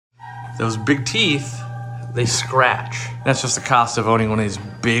those big teeth, they scratch. That's just the cost of owning one of these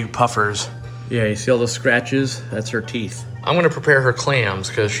big puffers. Yeah, you see all those scratches? That's her teeth. I'm gonna prepare her clams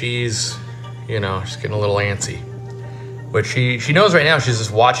because she's, you know, she's getting a little antsy. But she knows right now, she's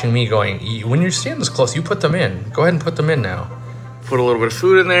just watching me going, when you're standing this close, you put them in. Go ahead and put them in now. Put a little bit of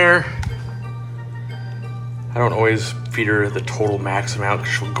food in there. I don't always feed her the total max amount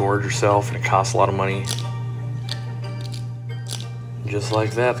because she'll gorge herself and it costs a lot of money. Just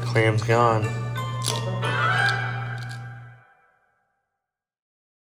like that, the clam's gone.